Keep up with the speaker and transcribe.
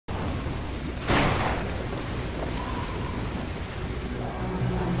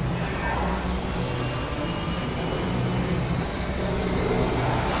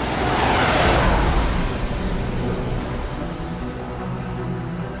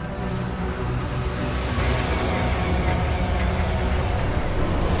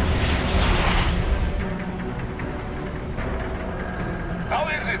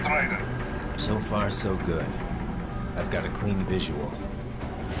So far, so good. I've got a clean visual.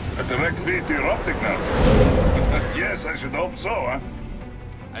 A direct feed to your optic now. Yes, I should hope so, huh?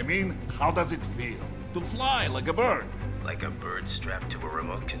 I mean, how does it feel? To fly like a bird? Like a bird strapped to a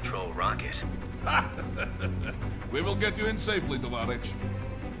remote control rocket. We will get you in safely, Tovarich.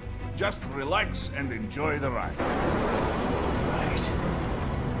 Just relax and enjoy the ride.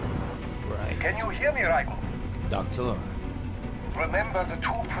 Right. Can you hear me, Raiko? Doctor. Remember the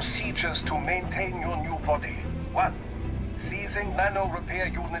two procedures to maintain your new body. 1. Seizing nano repair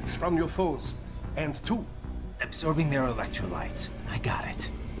units from your foes. And 2. Absorbing their electrolytes. I got it.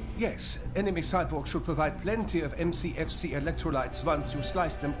 Yes, enemy cyborgs should provide plenty of MCFC electrolytes once you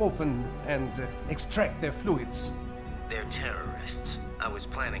slice them open and extract their fluids. They're terrorists. I was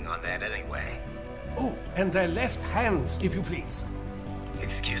planning on that anyway. Oh, and their left hands, if you please.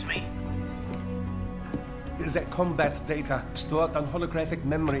 Excuse me? Their combat data stored on holographic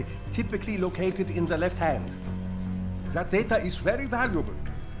memory, typically located in the left hand. That data is very valuable.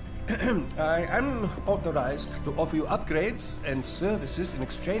 I am authorized to offer you upgrades and services in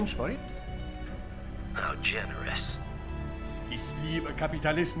exchange for it. How generous. Ich liebe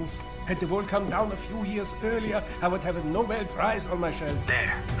Kapitalismus. Had the world come down a few years earlier, I would have a Nobel Prize on my shelf.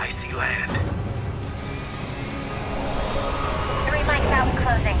 There, I see land. 3 mics out and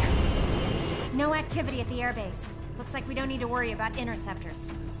closing. No activity at the airbase. Looks like we don't need to worry about interceptors.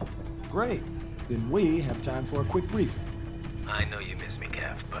 Great. Then we have time for a quick briefing. I know you miss me,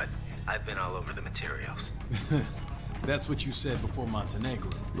 Kev, but I've been all over the materials. That's what you said before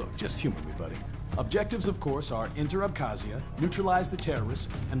Montenegro. Look, just humor me, buddy. Objectives, of course, are enter Abkhazia, neutralize the terrorists,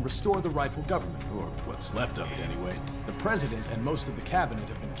 and restore the rightful government, or what's left of it anyway. The president and most of the cabinet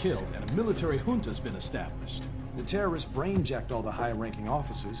have been killed, and a military junta's been established. The terrorists brain-jacked all the high-ranking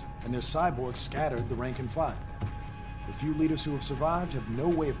officers, and their cyborgs scattered the rank and file. The few leaders who have survived have no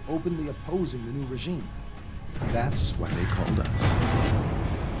way of openly opposing the new regime. That's why they called us.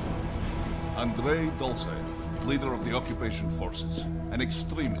 Andrei Dolzaev, leader of the occupation forces, an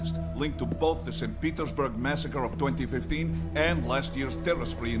extremist linked to both the St. Petersburg massacre of 2015 and last year's terror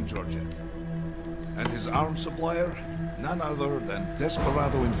spree in Georgia. And his arms supplier, none other than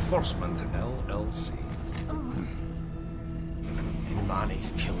Desperado Enforcement, LLC. And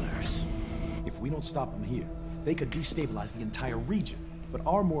Money's killers. If we don't stop them here, they could destabilize the entire region. But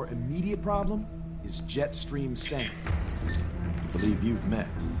our more immediate problem is JETSTREAM Sang. I believe you've met.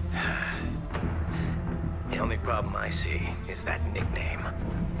 The only problem I see is that nickname.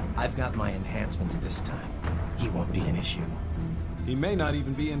 I've got my enhancements this time. He won't be an issue. He may not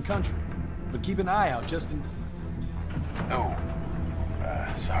even be in country, but keep an eye out just in... Oh,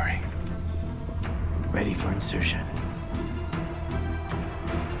 sorry. Ready for insertion.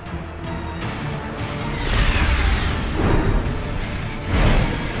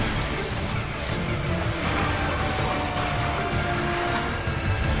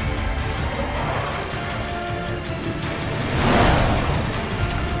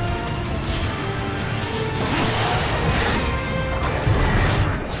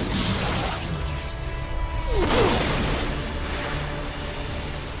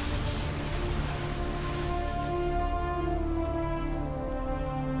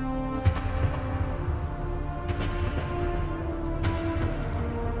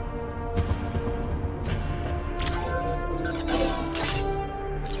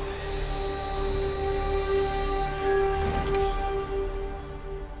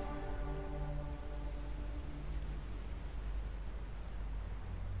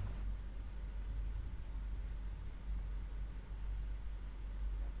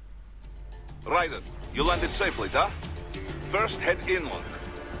 Raiden, you landed safely, huh? First, head inland.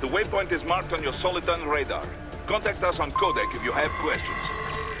 The waypoint is marked on your Soliton radar. Contact us on Codec if you have questions.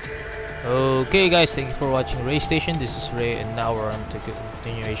 Okay guys, thank you for watching Ray Station. This is Ray and now we're on to the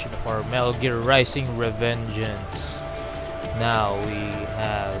continuation of our Metal Gear Rising REVENGEANCE. Now we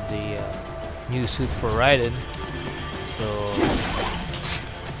have the new suit for Raiden. So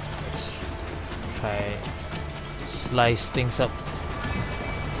let's try to slice things up.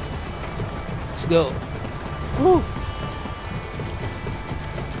 Let's go. Woo!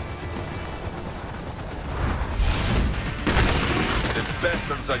 These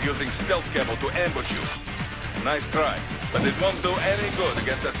bastards are using stealth camo to ambush you. Nice try, but it won't do any good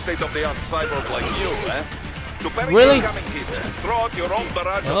against a state-of-the-art cyborg like you, eh? To parry Really? incoming heat, throw out your own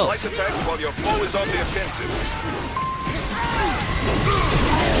barrage of light attacks while your foe is on the offensive.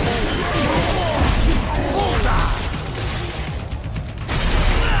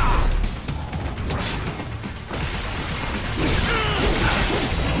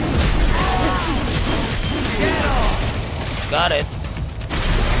 Got it.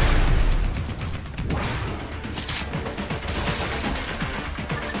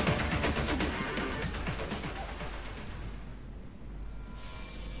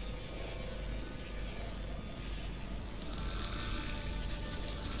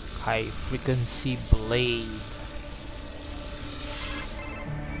 high frequency blade.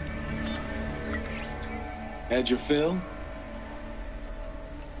 Had your fill?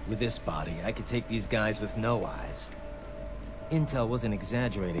 With this body, I could take these guys with no eyes. Intel wasn't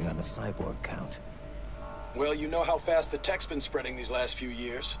exaggerating on the cyborg count. Well, you know how fast the tech's been spreading these last few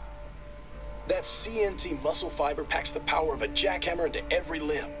years. That CNT muscle fiber packs the power of a jackhammer into every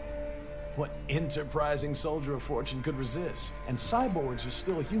limb. What enterprising soldier of fortune could resist? And cyborgs are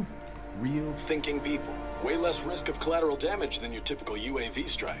still human. Real Thinking people. Way less risk of collateral damage than your typical UAV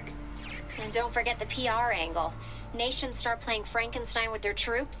strike. And don't forget the PR angle. Nations start playing Frankenstein with their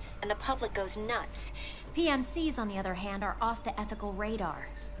troops, and the public goes nuts. PMCs, on the other hand, are off the ethical radar.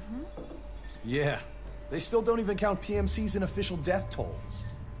 Yeah. They still don't even count PMCs in official death tolls.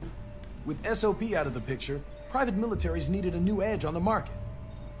 With SOP out of the picture, private militaries needed a new edge on the market.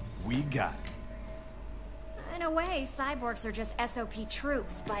 We got it. In a way, cyborgs are just SOP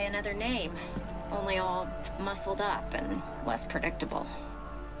troops by another name. Only all muscled up and less predictable.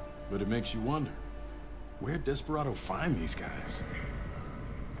 But it makes you wonder, where'd Desperado find these guys?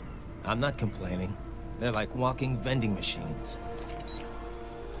 I'm not complaining. They're like walking vending machines.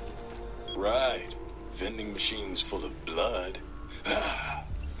 Right. Vending machines full of blood.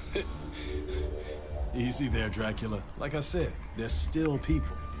 Easy there, Dracula. Like I said, they're still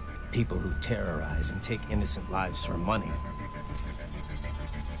people. People who terrorize and take innocent lives for money.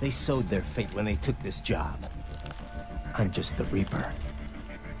 They sowed their fate when they took this job. I'm just the Reaper.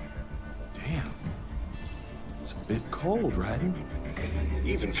 Damn. It's a bit cold, Raiden.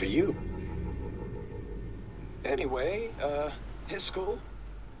 Even for you. Anyway, his school.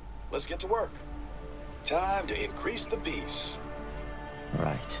 Let's get to work. Time to increase the peace.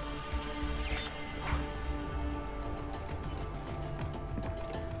 Right.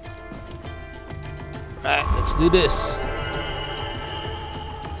 Alright, let's do this.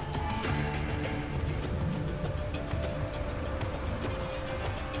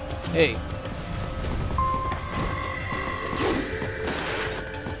 Hey.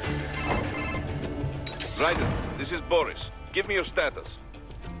 Ryder, this is Boris. Give me your status.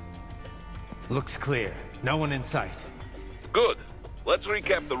 Looks clear. No one in sight. Good. Let's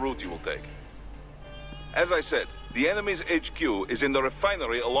recap the route you will take. As I said, the enemy's HQ is in the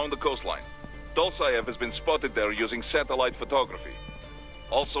refinery along the coastline. Dolsaev has been spotted there using satellite photography.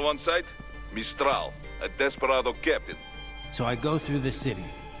 Also on site, Mistral, a Desperado captain. So I go through the city,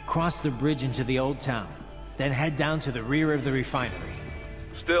 cross the bridge into the old town, then head down to the rear of the refinery.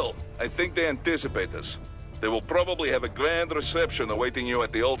 Still, I think they anticipate us. They will probably have a grand reception awaiting you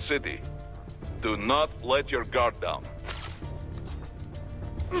at the old city. Do not let your guard down.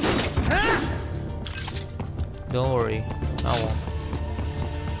 Don't worry, I won't.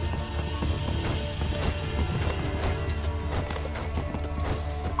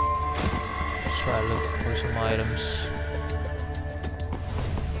 Try to look for some items.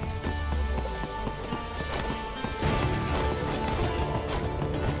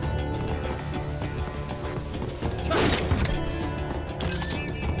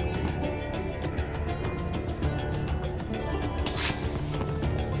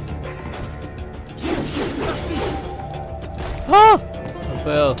 Ah! I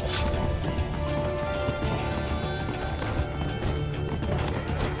fell.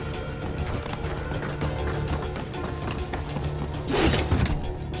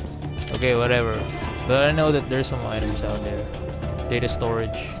 Okay, whatever. But I know that there's some items out there. Data storage.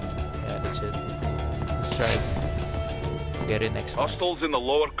 Yeah, that's it. Let's try to get it next time. Hostiles in the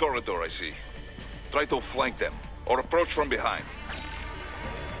lower corridor, I see. Try to flank them, or approach from behind.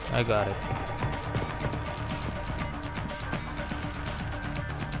 I got it.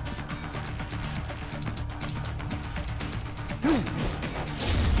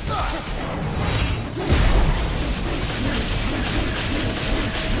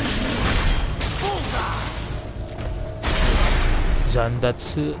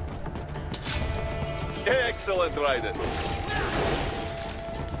 Zandatsu. Excellent, Raiden.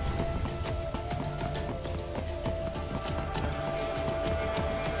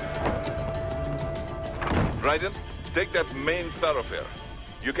 Raiden, take that main thoroughfare.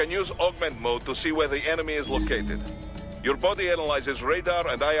 You can use augment mode to see where the enemy is located. Your body analyzes radar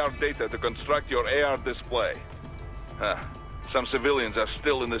and IR data to construct your AR display. Huh. Some civilians are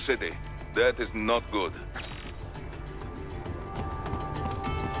still in the city. That is not good.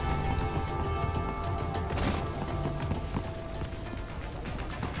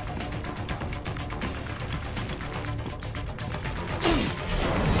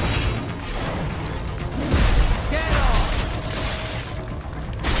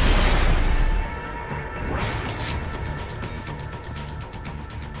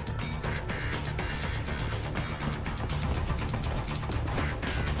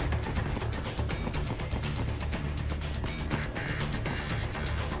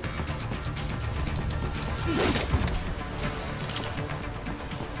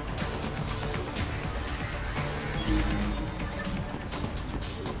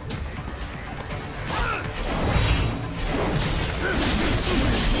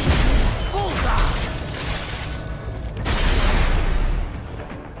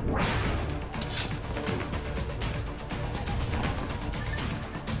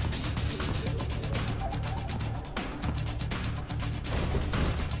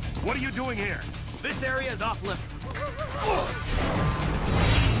 What are you doing here? This area is off limits.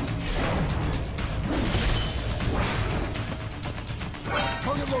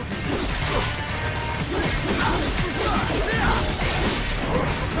 Target located.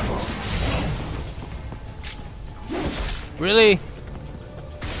 Really?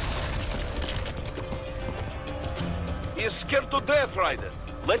 He is scared to death, Ryder.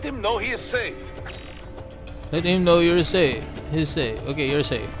 Let him know he is safe. Let him know you're safe. He's safe. Okay, you're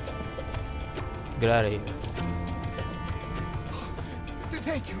safe. Get out of here.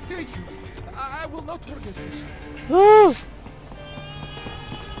 Thank you, thank you. I will not forget this.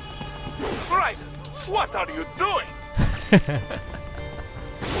 Ryder, what are you doing?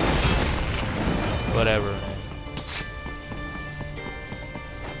 Whatever.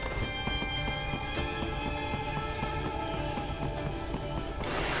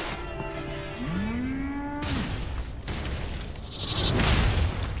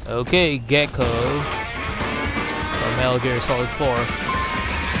 Okay, Gecko from Metal Gear Solid 4.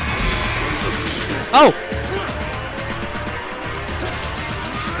 Oh!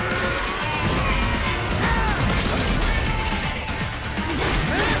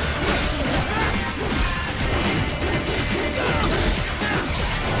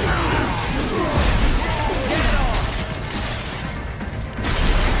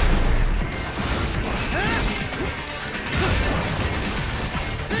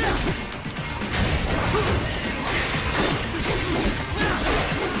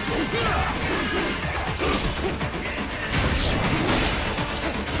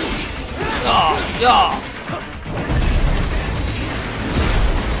 Yeah.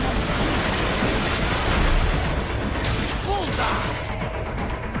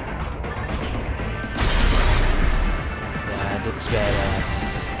 Yeah, that's badass.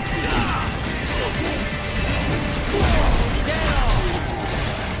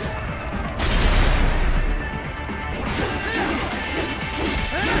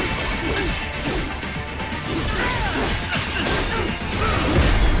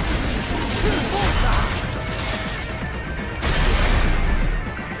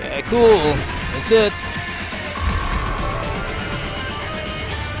 Yeah, cool. That's it.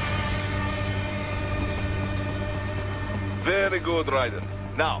 Very good, Ryder.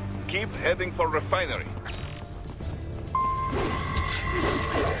 Now, keep heading for refinery.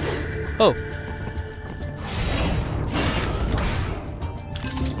 Oh.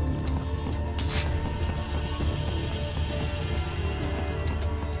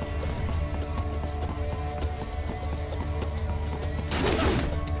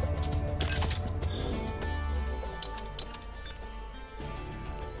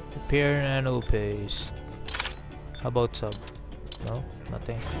 Repair nano paste. How about sub? No?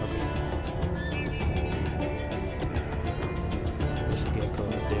 Nothing? Okay. There's a gecko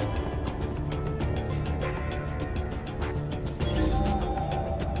there.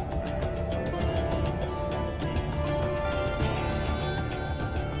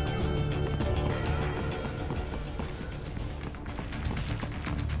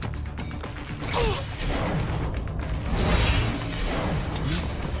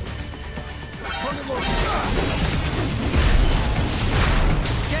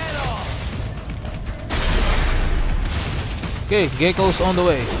 Okay, Gecko's on the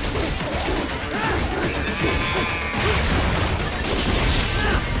way.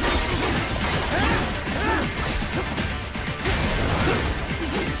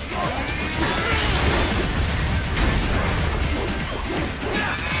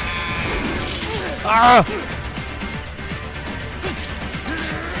 Ah!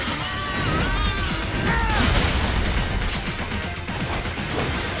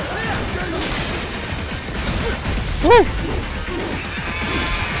 Woo!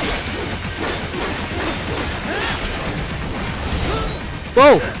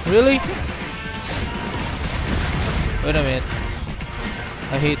 Whoa! Really? Wait a minute.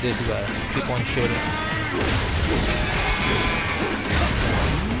 I hate this guy. Keep on shooting.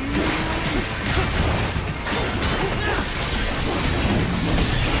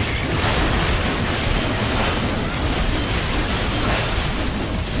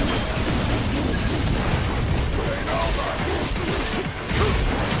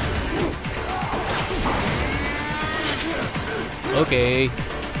 Okay.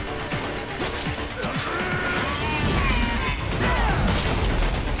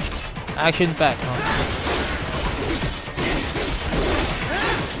 Action pack, huh?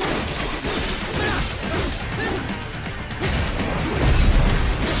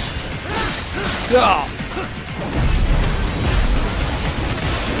 Yeah.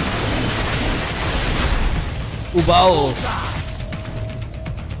 Ubao.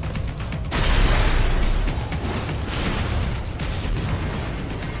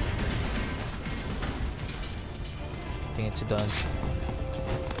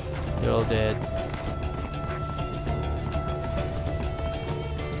 They're all dead.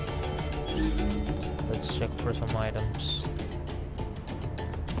 Let's check for some items.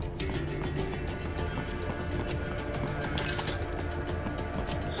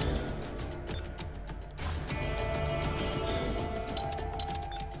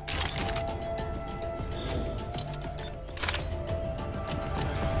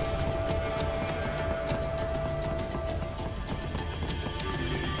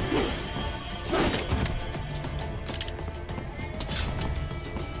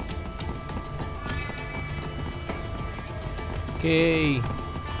 Okay.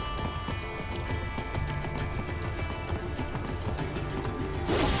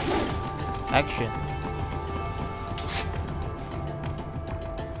 Action.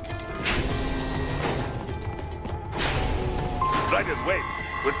 Raiden, wait.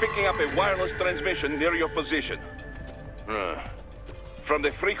 We're picking up a wireless transmission near your position. From the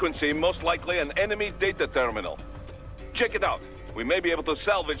frequency, most likely an enemy data terminal. Check it out. We may be able to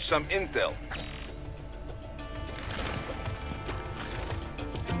salvage some intel.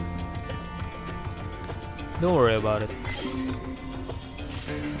 Don't worry about it.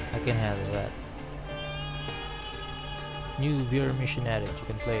 I can handle that. New viewer mission added. You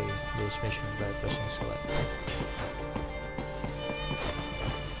can play this mission by pressing select.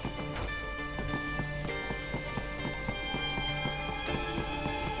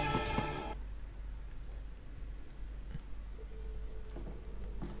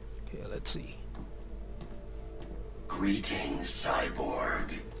 Okay, let's see. Greetings,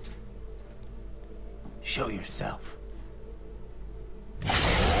 Cyborg. Show yourself.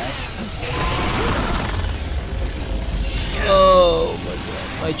 Oh my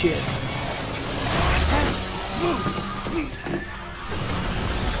god, my chin.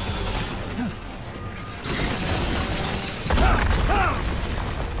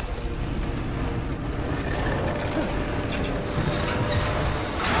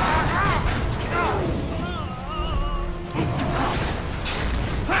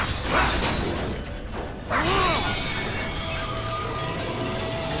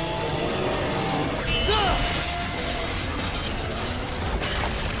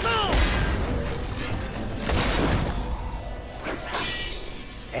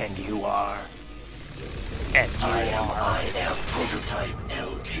 And you are? I am IF Prototype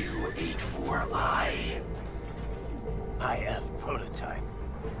LQ84I. IF Prototype.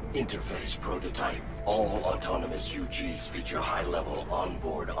 Interface Prototype. All autonomous UGs feature high-level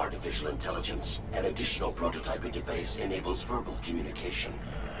onboard artificial intelligence. An additional prototype interface enables verbal communication.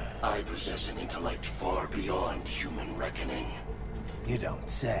 I possess an intellect far beyond human reckoning. You don't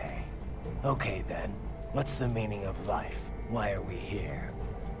say. Okay then, what's the meaning of life? Why are we here?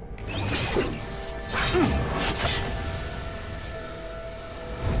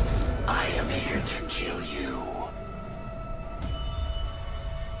 I am here to kill you.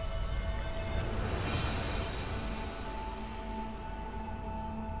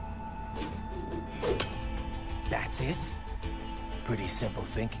 That's it? Pretty simple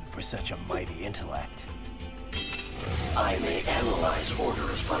thinking for such a mighty intellect. I may analyze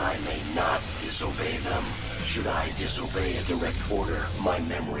orders, but I may not disobey them. Should I disobey a direct order, my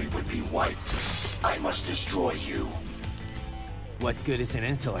memory would be wiped. I must destroy you. What good is an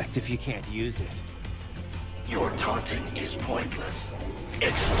intellect if you can't use it? Your taunting is pointless.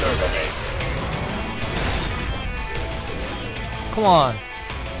 Exterminate! Come on.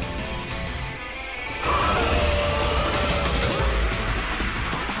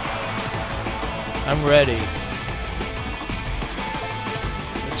 I'm ready.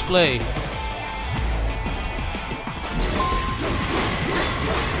 Let's play.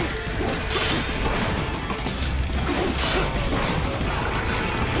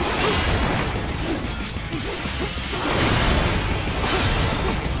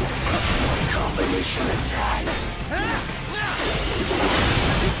 Combination attack.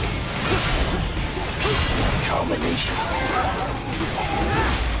 Combination.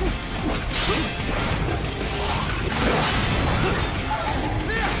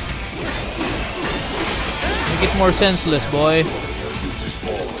 Make it more senseless, boy. Uses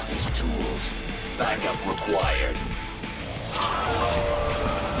all of these tools. Backup required.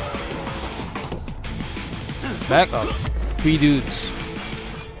 Backup. 3 dudes.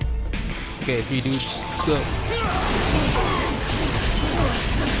 Okay, 3 dudes. Let's go.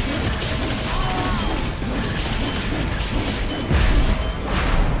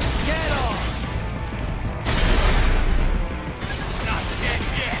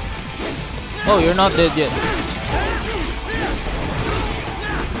 Oh, you're not dead yet.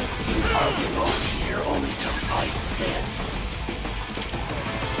 Are we all here only to fight then?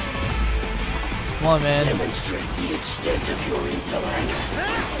 Come on, man. Demonstrate the extent of your intellect.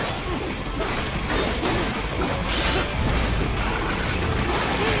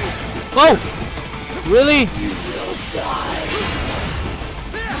 Whoa! Really? You will die.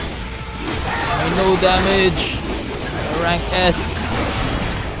 No damage. Rank S.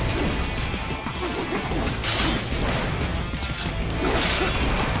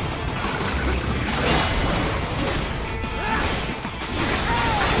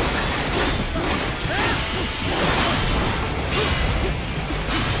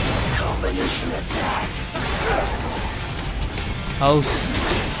 Combination attack.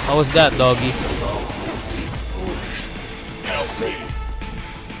 How was that, doggy? Help me.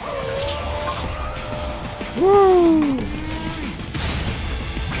 Woo!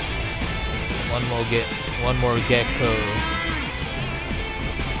 One more gecko.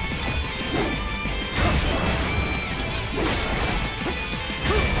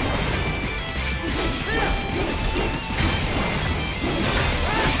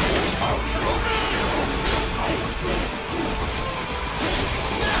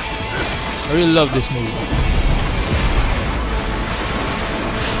 I really love this movie.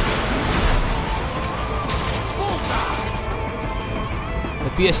 The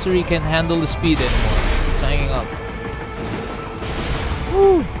PS3 can't handle the speed anymore. It's hanging up.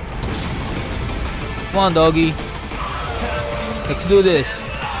 Woo! Come on, doggy. Let's do this.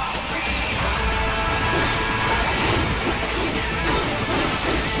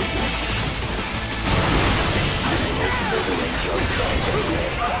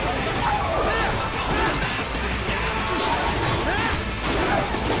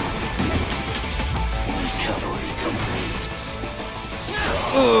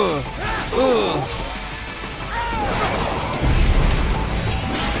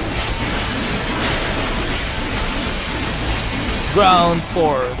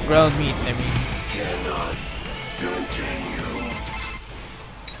 Ground meat, I mean. Cannot continue.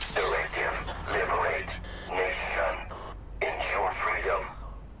 Directive, liberate nation. Ensure freedom.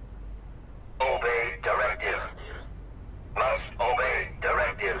 Obey directive. Must obey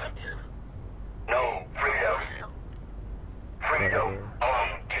directive. No freedom. Freedom on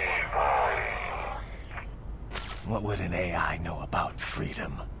TV. What would an AI know about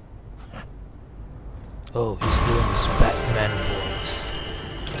freedom? Oh, he's doing his Batman voice.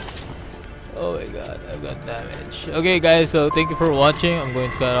 Oh my god, I've got damage. Okay guys, so thank you for watching. I'm going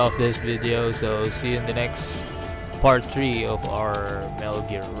to cut off this video, so see you in the next part 3 of our Metal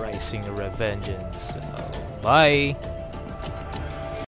Gear Rising Revengeance. So, bye!